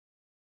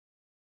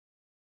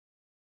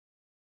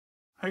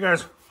Hey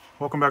guys,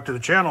 welcome back to the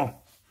channel.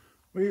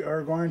 We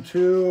are going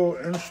to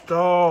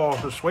install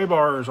the sway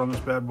bars on this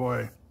bad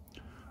boy.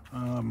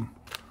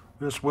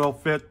 This will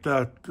fit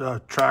the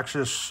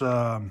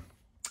Traxxas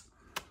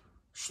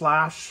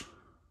Slash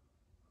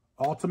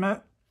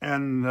Ultimate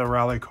and the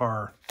Ralley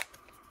car.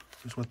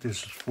 Is what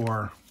this is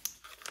for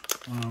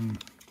on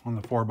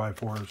the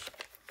 4x4s.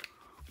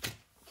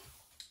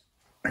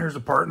 Here's the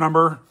part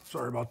number.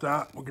 Sorry about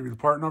that. We'll give you the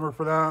part number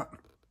for that.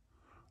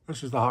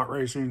 This is the hot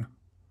racing.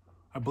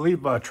 I believe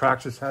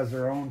Traxxas has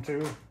their own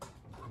too.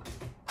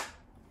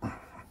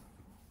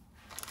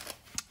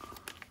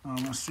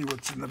 Let's see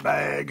what's in the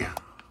bag.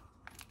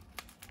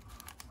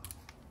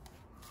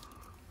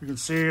 You can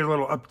see a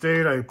little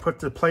update. I put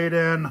the plate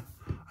in.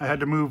 I had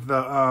to move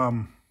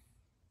the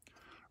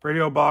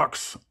radio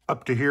box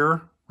up to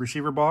here,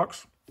 receiver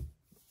box.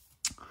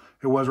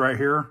 It was right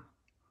here.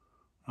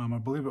 I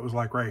believe it was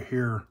like right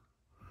here.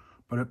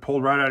 But it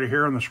pulled right out of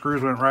here and the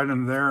screws went right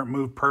in there. It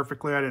moved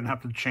perfectly. I didn't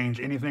have to change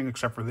anything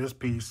except for this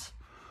piece.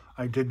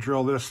 I did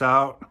drill this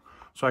out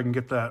so I can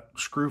get that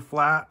screw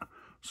flat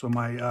so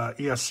my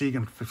ESC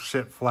can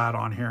sit flat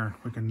on here.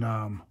 We can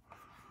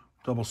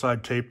double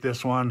side tape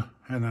this one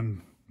and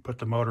then put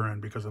the motor in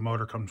because the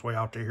motor comes way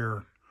out to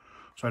here.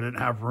 So I didn't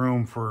have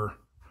room for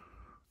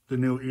the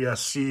new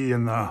ESC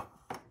and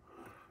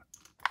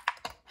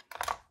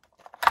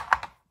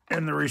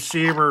the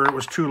receiver. It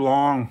was too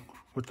long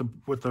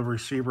with the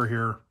receiver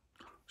here.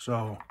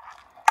 So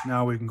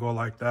now we can go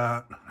like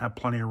that, have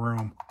plenty of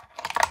room.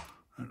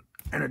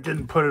 And it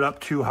didn't put it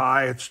up too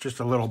high. It's just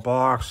a little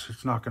box.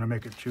 It's not going to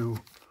make it too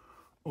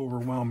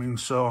overwhelming.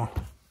 So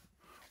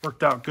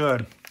worked out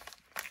good.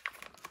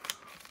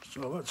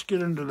 So let's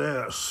get into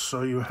this.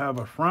 So you have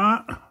a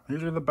front.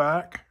 These are the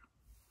back.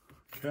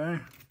 Okay.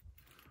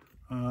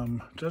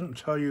 Doesn't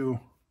tell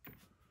you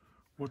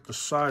what the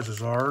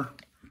sizes are.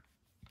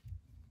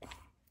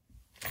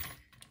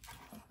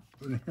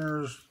 And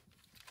here's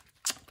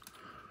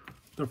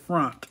the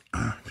front,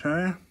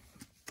 okay?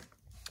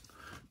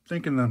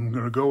 Thinking that I'm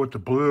gonna go with the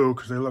blue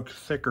because they look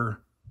thicker.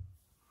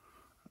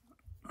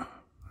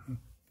 And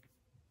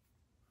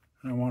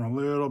I want a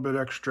little bit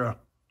extra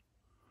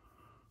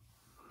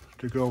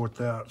to go with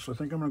that. So I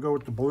think I'm gonna go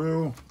with the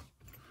blue.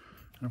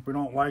 And if we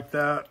don't like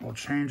that, we'll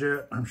change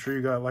it. I'm sure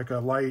you got like a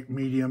light,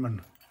 medium,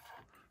 and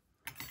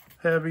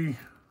heavy.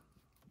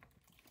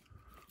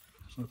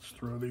 So let's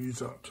throw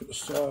these out to the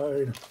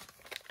side.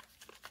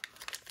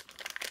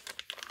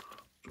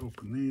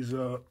 Open these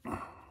up.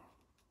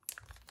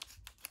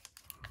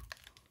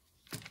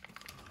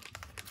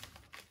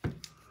 So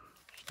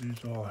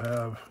these all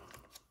have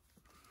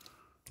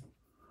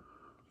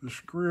the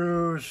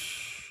screws.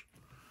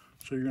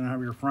 So you're going to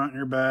have your front and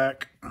your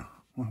back.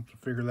 We'll have to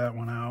figure that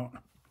one out.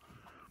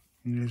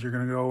 And these are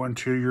going to go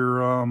into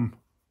your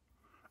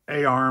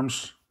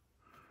A-arms.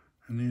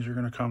 And these are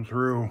going to come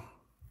through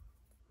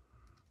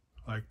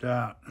like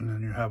that. And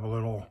then you have a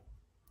little,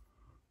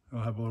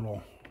 you'll have a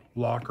little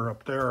locker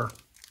up there.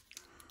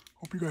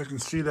 Hope you guys can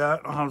see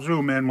that. I'll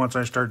zoom in once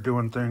I start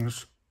doing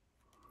things.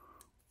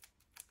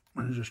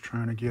 I'm just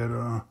trying to get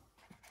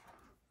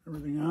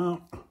everything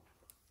out.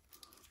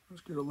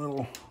 Let's get a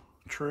little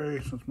tray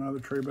since my other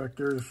tray back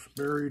there is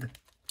buried.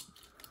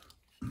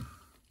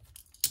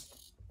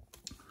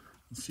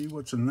 Let's see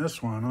what's in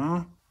this one,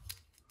 huh?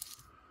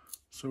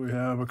 So we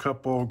have a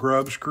couple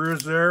grub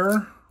screws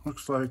there.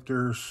 Looks like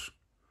there's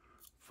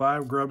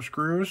 5 grub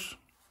screws.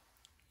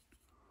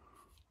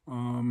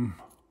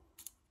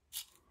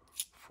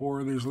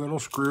 4 of these little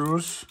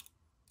screws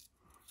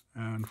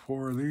and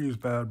 4 of these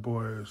bad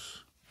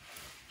boys.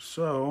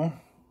 So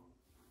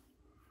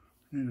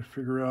I need to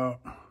figure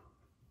out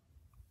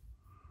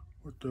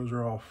what those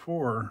are all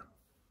for.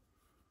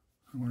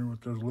 I wonder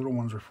what those little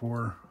ones are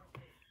for.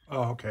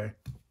 Oh, okay.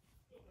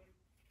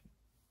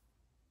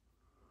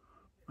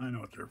 I know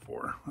what they're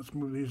for. Let's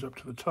move these up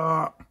to the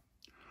top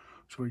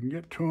so we can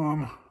get to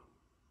them.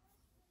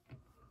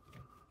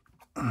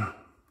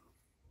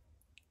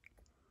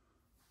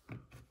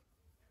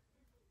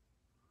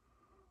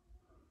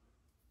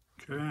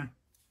 Okay,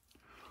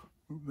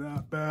 move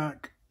that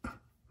back.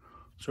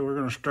 So we're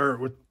going to start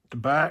with the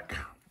back.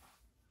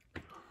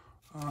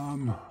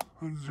 I'll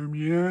zoom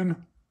you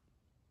in.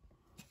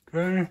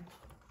 Okay,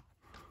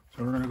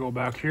 so we're going to go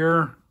back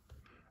here,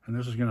 and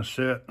this is going to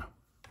sit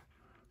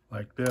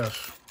like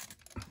this.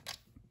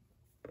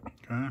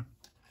 Okay,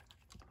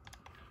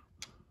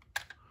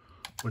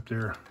 with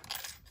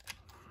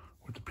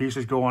the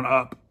pieces going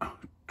up.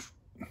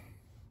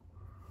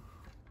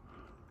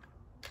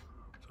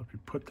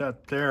 Put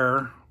that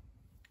there,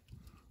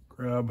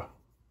 grab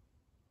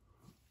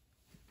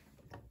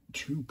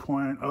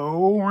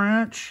 2.0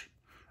 wrench,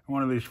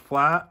 one of these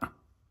flat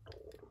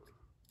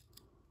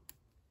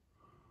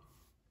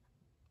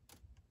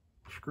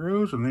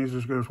screws, and these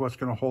is what's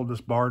going to hold this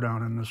bar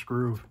down in this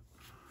groove.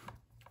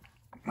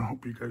 I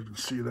hope you guys can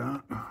see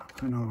that.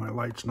 I know my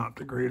light's not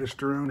the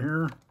greatest around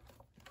here.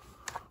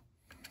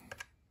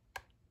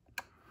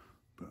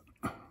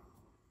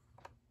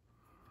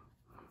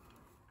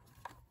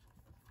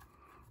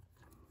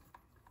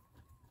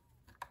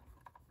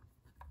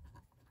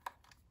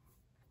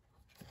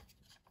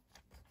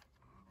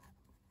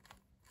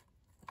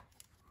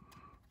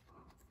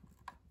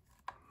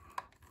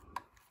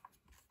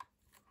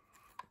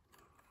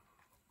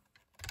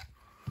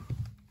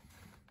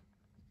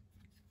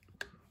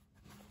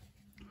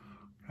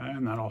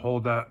 and that'll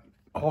hold that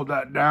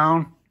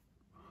down.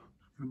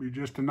 It's gonna be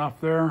just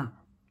enough there.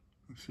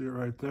 See it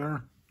right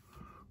there.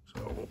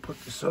 So we'll put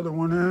this other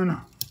one in.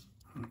 I'll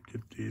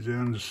get these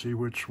in to see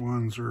which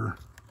ones are.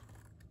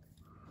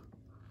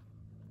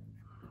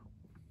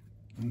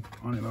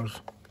 Funny,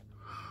 those.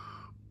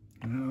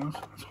 Yeah,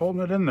 it's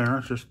holding it in there.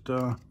 It's just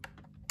not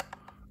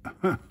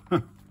a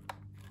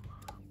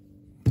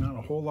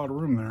whole lot of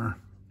room there.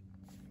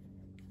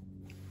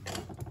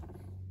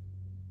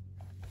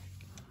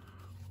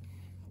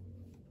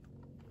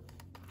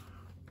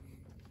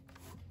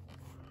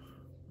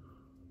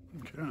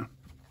 Okay.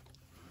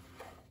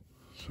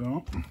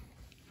 So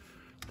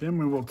then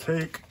we will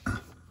take,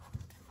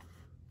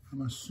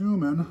 I'm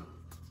assuming,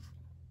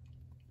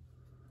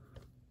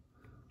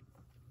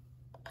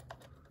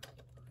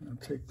 I'm going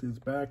to take these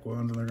back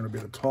ones, and they're going to be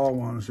the tall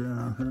ones.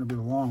 Yeah, they're going to be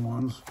the long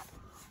ones.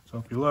 So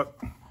if you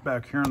look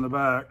back here in the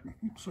back,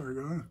 sorry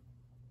guys,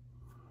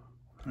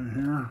 right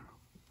here,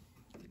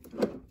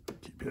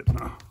 keep hitting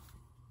the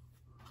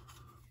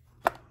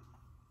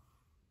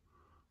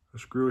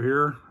screw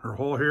here, or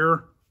hole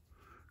here.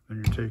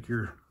 Then you take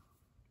your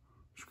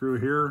screw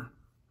here,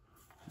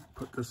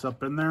 put this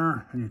up in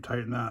there, and you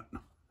tighten that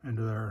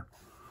into there.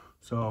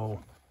 So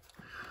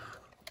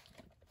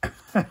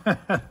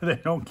they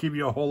don't give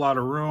you a whole lot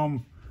of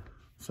room.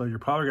 So you're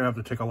probably gonna have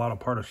to take a lot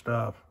of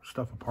stuff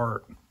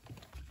apart.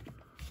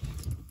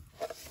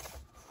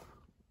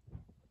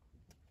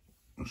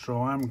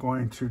 So I'm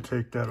going to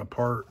take that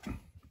apart.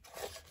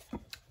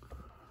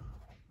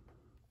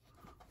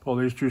 Pull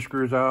these two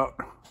screws out.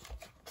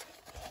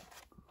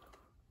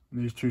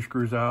 These two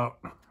screws out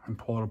and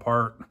pull it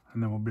apart,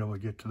 and then we'll be able to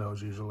get to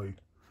those easily.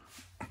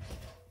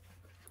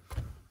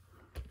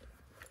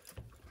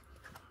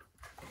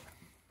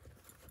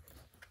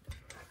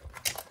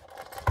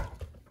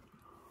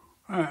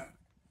 All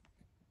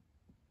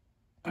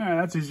right,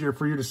 that's easier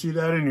for you to see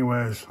that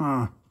anyways,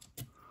 huh?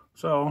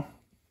 So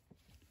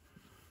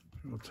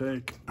we'll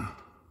take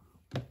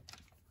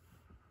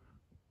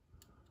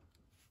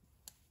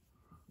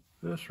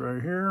this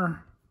right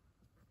here,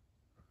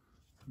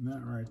 and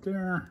that right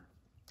there,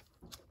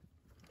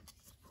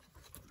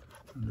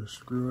 and just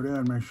screw it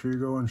in. Make sure you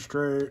go in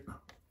straight.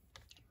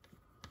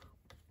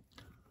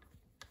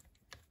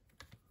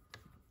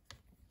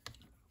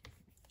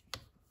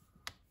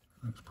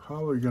 It's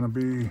probably going to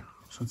be,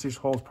 since these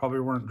holes probably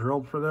weren't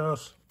drilled for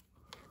this,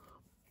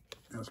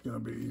 it's going to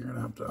be, you're going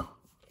to have to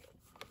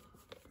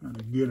kind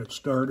of get it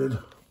started.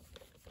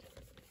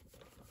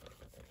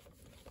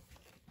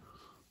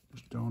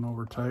 Just don't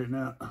over tighten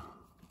it.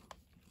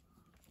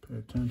 Pay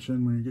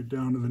attention when you get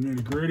down to the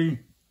nitty gritty.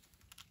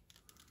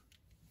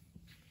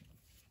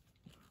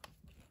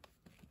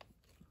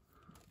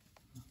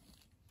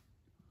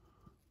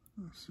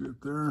 See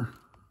it there?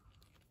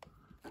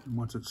 And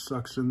once it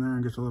sucks in there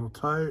and gets a little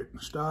tight,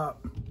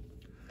 stop. And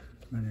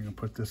then you can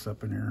put this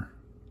up in here.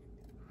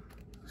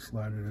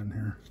 Slide it in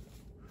here.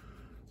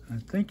 And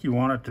I think you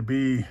want it to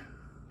be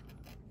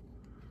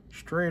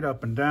straight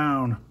up and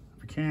down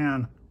if you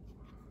can.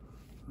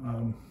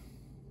 Yeah,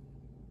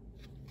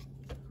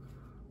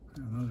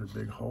 those are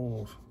big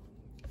holes.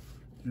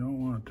 You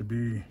don't want it to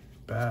be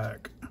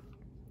back.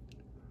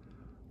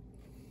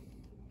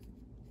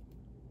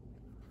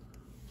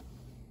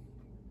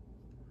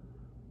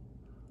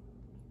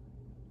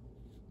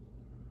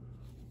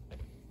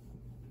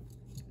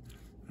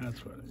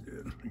 That's what I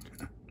did.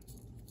 Okay.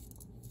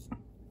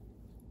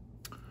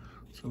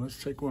 So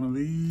let's take one of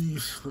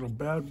these little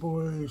bad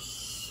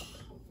boys.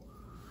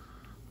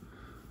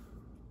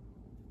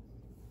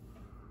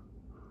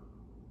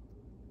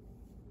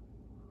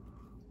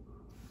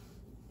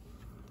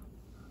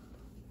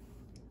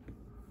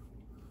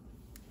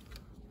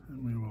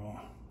 And we will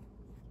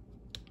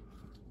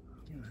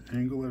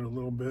angle it a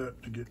little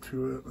bit to get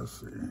to it.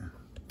 Let's see.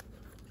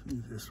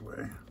 Easiest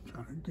way.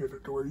 Trying to get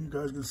it to where you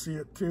guys can see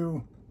it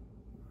too.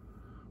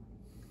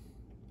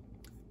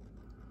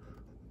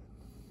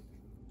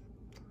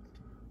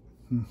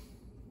 So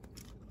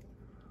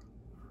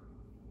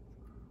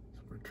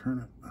we turn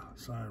it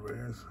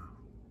sideways.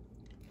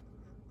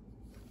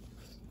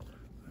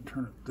 I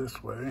turn it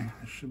this way.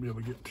 I should be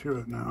able to get to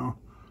it now.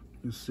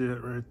 You see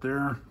it right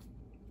there.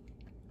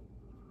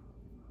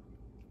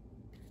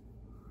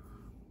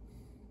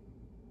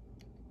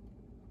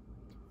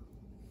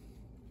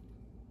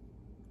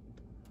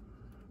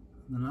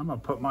 And then I'm gonna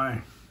put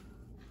my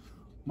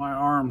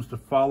arms to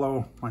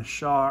follow my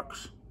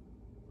shocks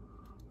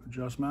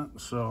adjustment.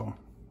 So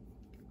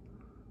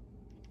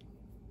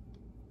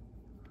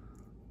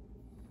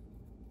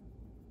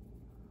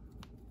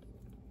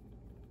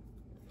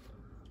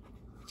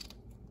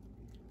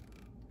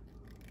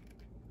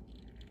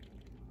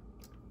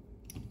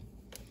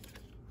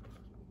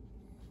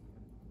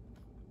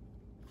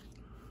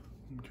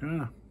okay.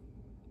 And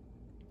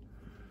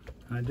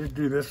I did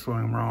do this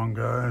one wrong,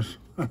 guys.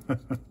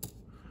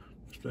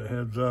 Just a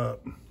heads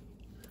up.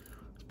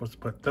 Supposed to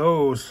put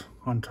those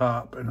on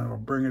top and it'll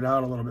bring it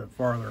out a little bit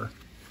farther.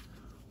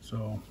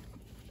 So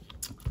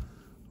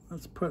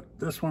let's put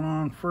this one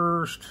on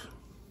first.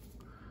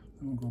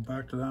 Then we'll go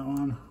back to that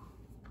one.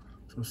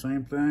 So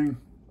same thing,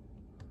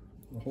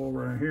 the hole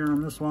right here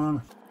on this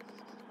one.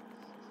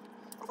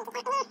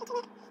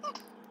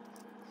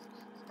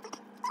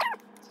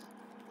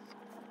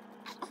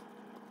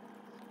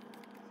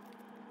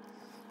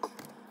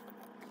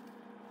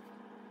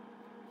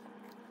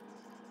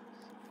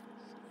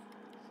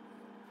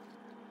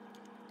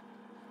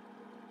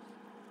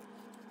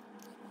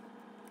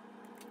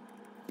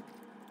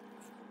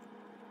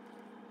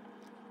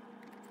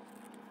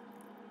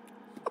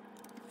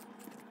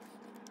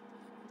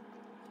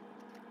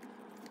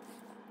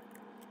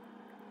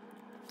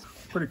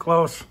 Pretty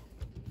close,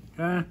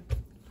 okay?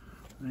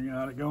 You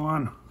got it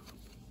going.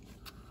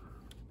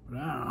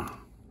 Now,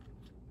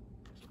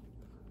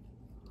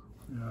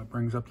 yeah, it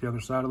brings up the other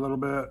side a little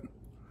bit.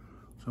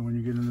 So when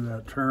you get into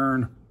that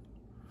turn,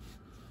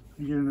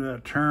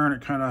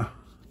 it kind of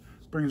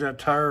brings that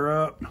tire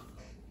up. I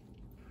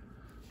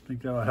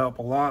think that'll help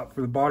a lot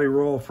for the body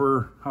roll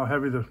for how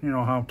heavy the,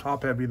 how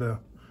top heavy the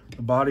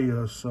body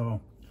is.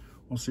 So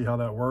we'll see how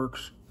that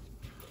works.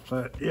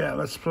 But yeah,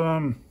 let's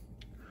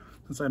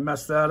since I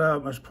messed that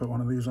up, let's put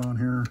one of these on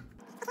here.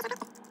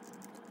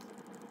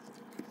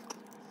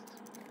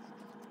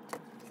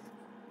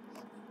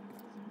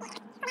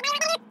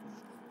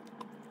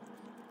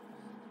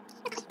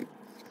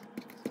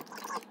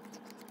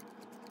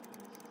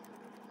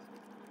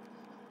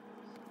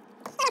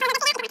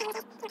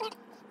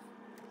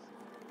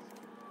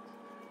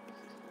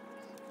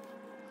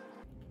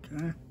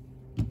 Okay.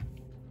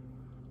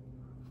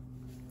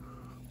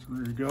 So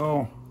there you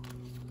go.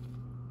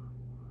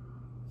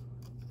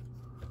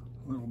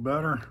 A little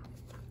better.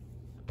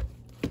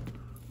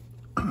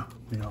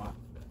 Yeah.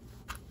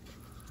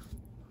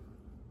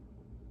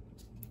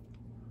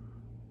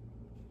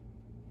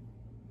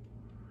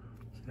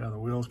 Yeah, the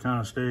wheels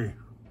kind of stay.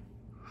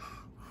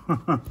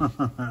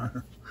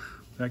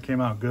 That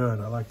came out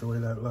good. I like the way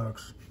that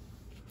looks.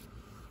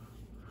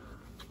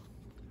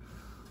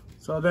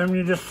 So then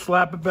you just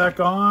slap it back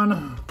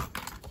on.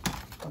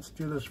 Let's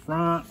do this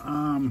front.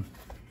 I'm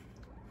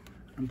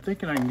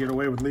thinking I can get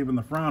away with leaving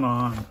the front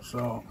on,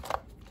 so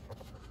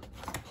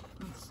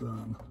let's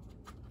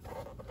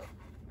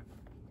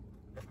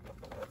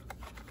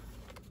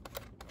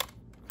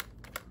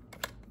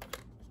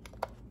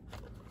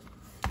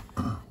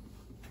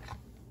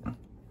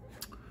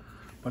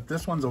but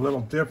this one's a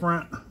little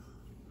different.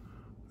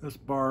 This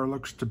bar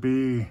looks to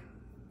be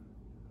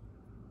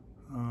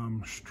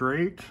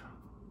straight,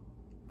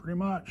 pretty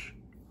much,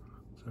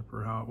 except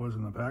for how it was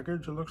in the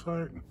package, it looks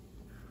like.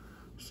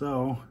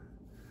 So,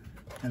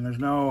 and there's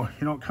no,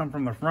 you don't come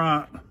from the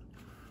front,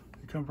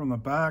 you come from the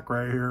back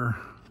right here.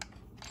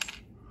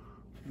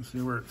 You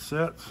see where it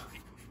sits?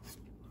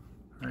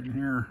 Right in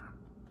here.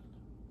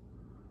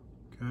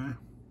 Okay.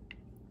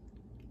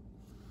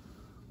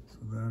 So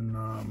then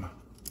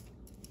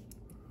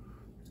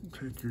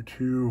take your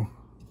two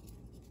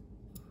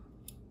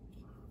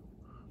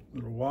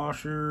little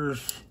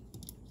washers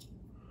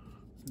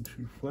and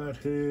two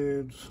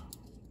flatheads.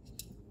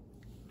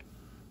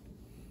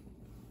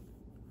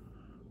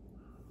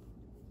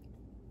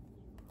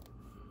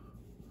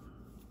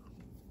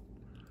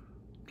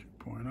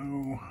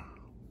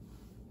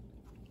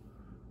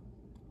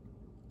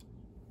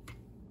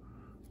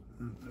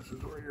 And this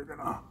is where you're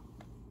gonna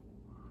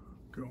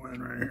go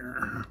in right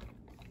here.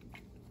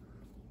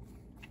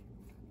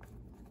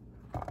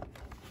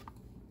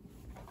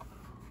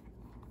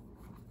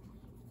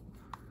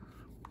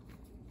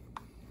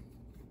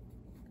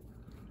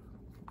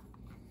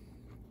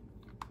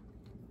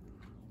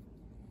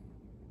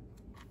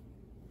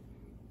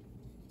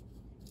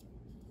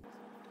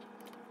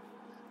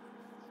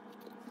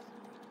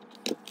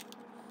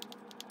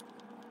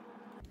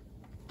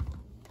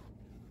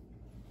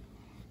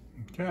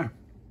 Okay,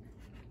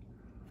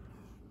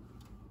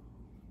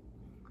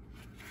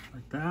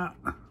 like that.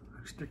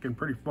 Sticking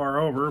pretty far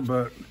over,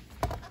 but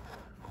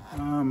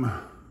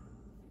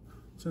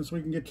since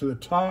we can get to the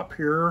top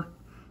here,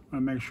 I'm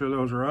gonna make sure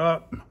those are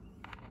up,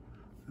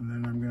 and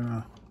then I'm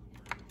gonna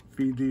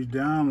feed these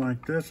down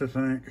like this, I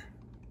think.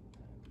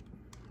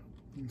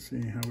 Let's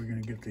see how we're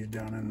gonna get these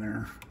down in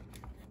there.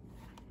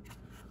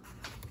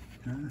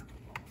 Okay,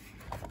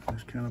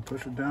 just kind of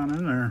push it down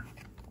in there.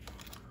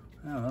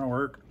 Yeah, that'll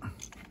work.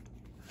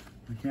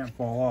 They can't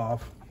fall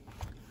off.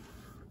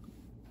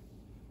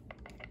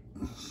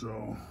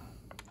 So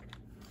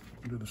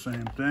do the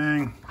same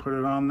thing, put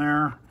it on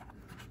there.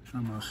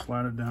 I'm gonna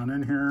slide it down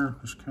in here.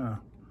 Just kind of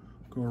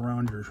go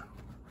around your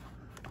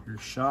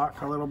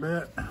shock a little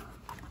bit,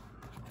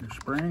 your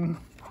spring.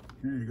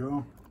 Here you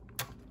go.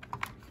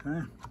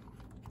 Okay.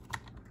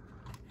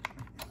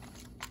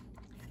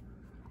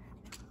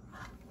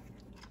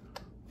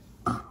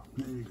 Now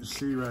you can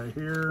see right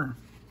here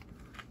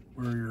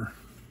where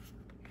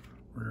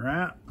you're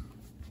at.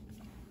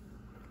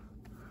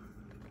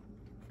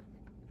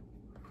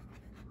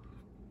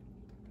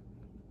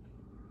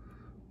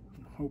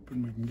 I'm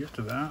hoping we can get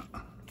to that.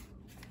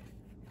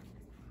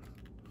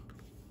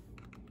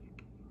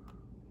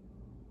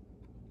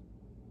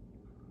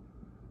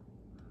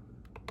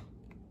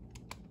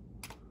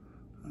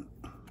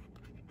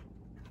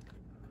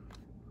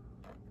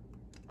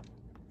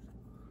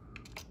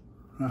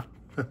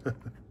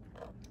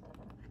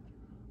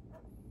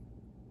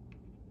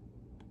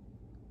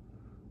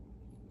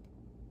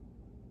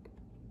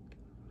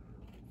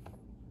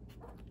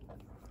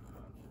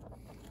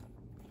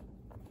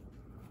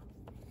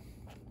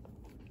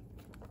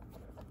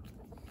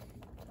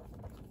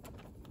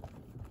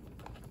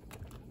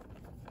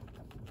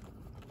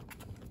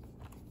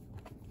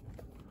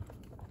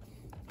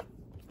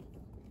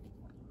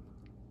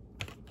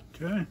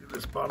 Okay,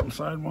 this bottom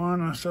side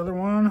one and this other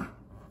one.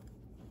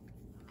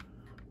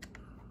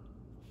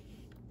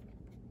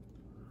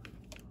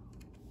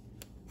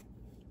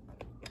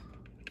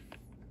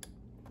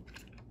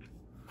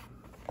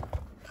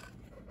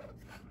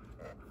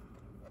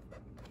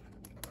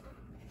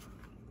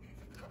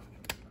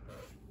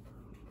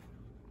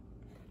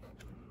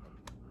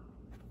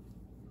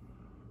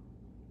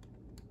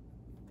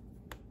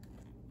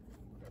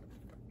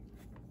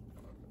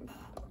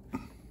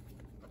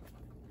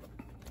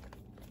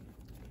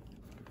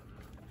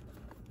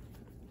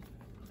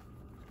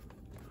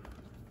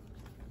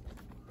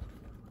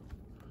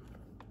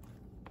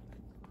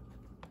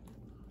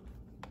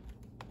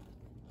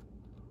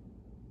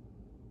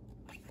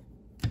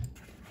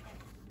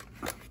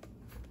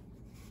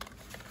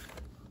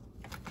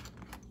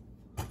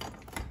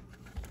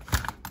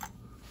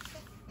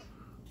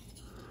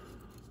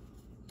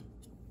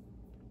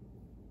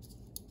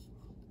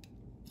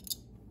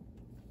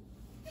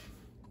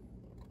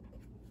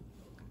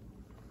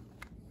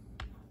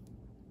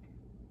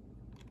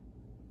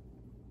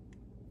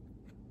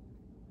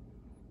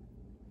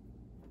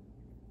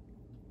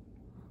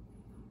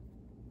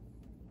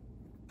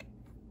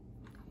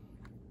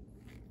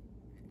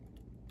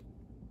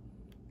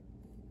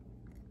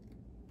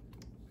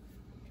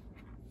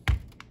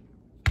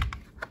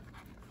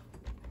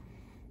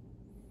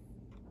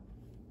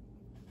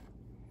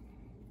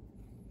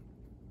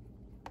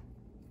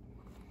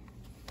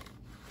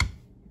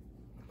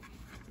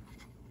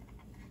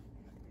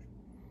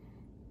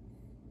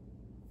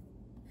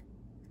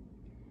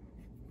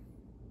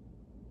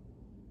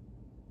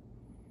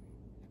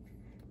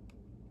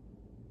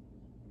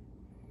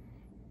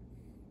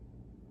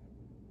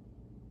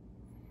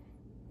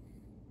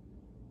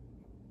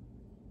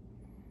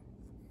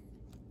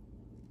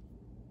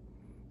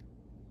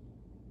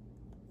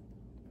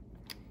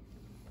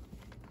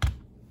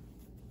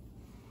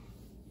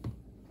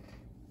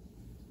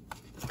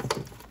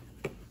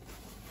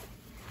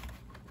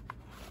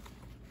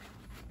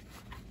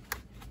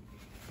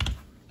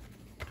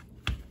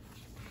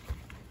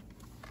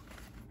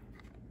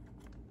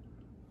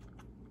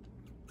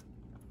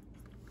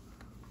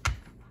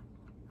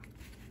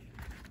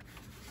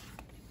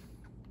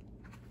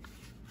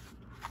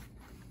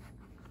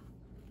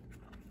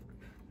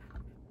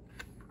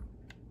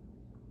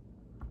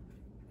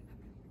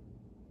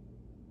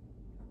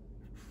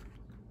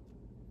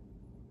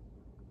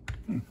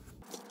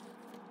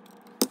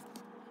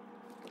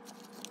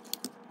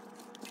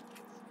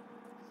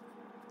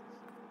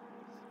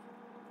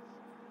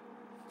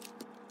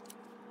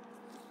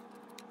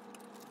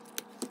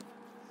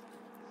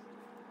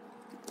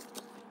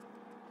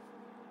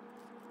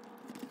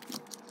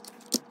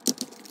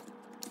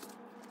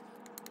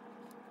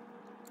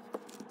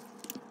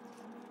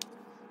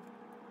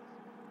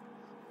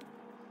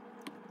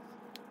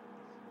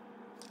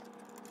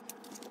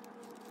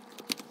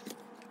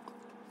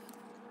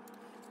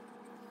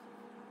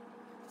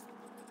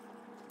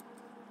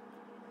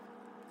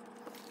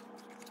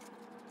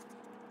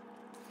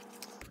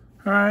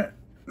 All right,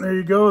 there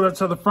you go.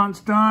 That's how the front's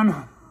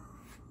done.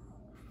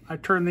 I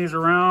turn these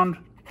around.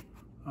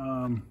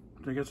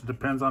 I guess it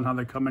depends on how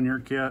they come in your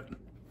kit,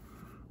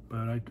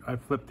 but I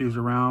flip these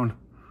around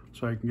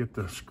so I can get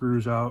the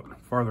screws out,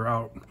 farther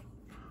out,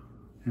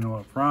 you know,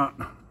 up front.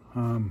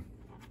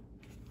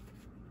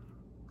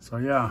 So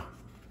yeah.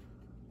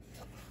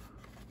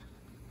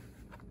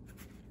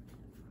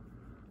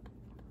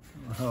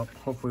 That'll help.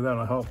 Hopefully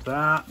that'll help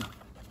that.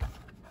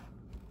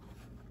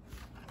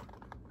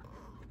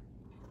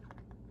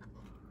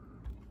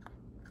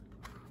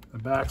 The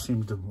back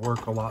seems to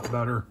work a lot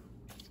better.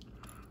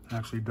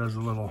 Actually does a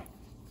little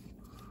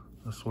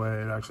this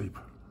way. It actually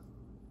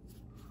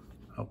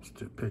helps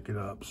to pick it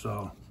up.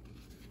 So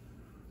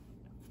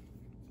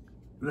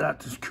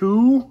that is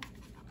cool.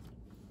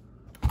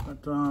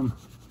 But I'm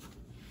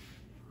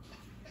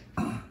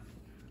gonna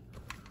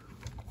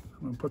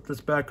put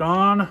this back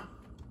on.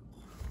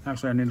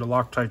 Actually, I need to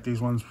Loctite these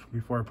ones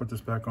before I put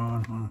this back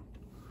on.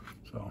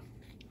 So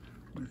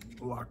let me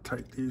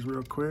Loctite these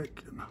real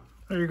quick.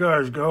 There you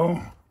guys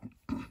go.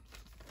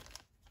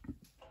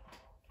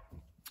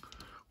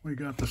 We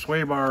got the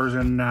sway bars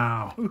in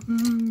now.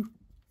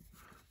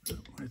 It's been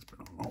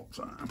on the whole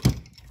time.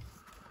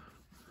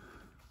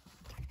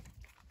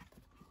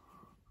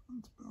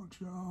 Let's bounce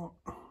you out.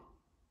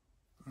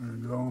 There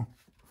you go.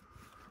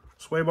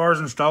 Sway bars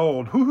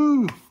installed.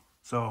 Woohoo!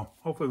 So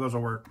hopefully those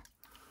will work.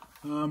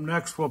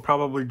 Next we'll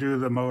probably do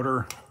the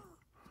motor.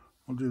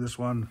 We'll do this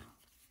one.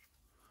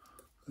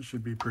 This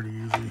should be pretty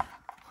easy.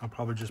 I'll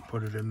probably just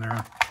put it in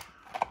there.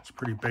 It's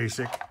pretty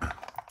basic.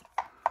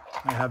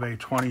 I have a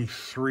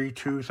 23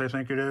 tooth, I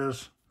think it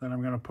is, that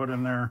I'm going to put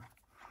in there.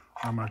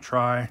 I'm going to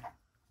try.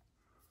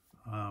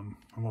 And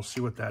we'll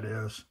see what that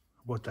is,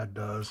 what that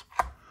does.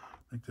 I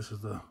think this is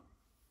the,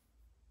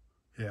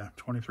 yeah,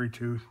 23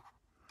 tooth.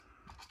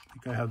 I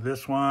think I have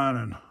this one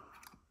and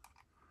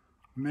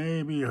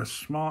maybe a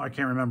small, I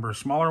can't remember, a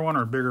smaller one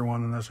or a bigger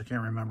one than this, I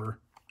can't remember.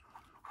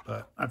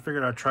 But I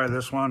figured I'd try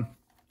this one.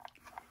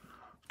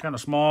 It's kind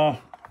of small.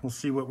 We'll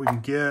see what we can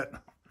get.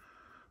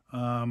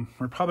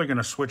 We're probably going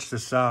to switch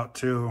this out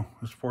too.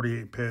 This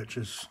 48 pitch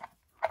is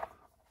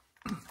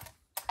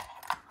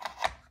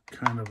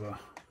kind of a,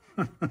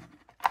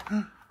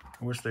 I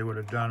wish they would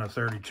have done a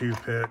 32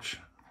 pitch.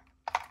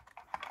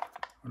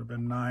 Would have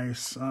been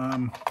nice.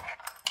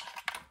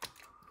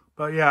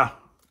 But yeah,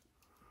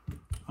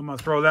 I'm going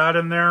to throw that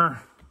in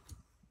there.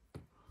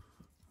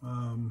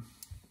 I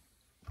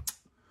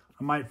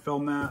might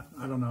film that.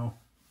 I don't know.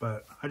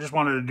 But I just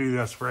wanted to do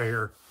this right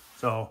here.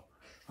 So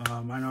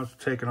I know it's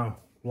taking a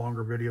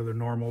longer video than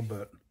normal,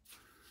 but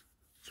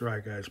it's all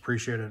right, guys.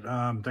 Appreciate it.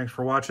 Thanks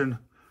for watching.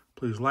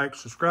 Please like,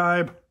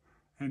 subscribe,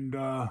 and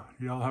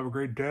y'all have a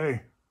great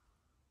day.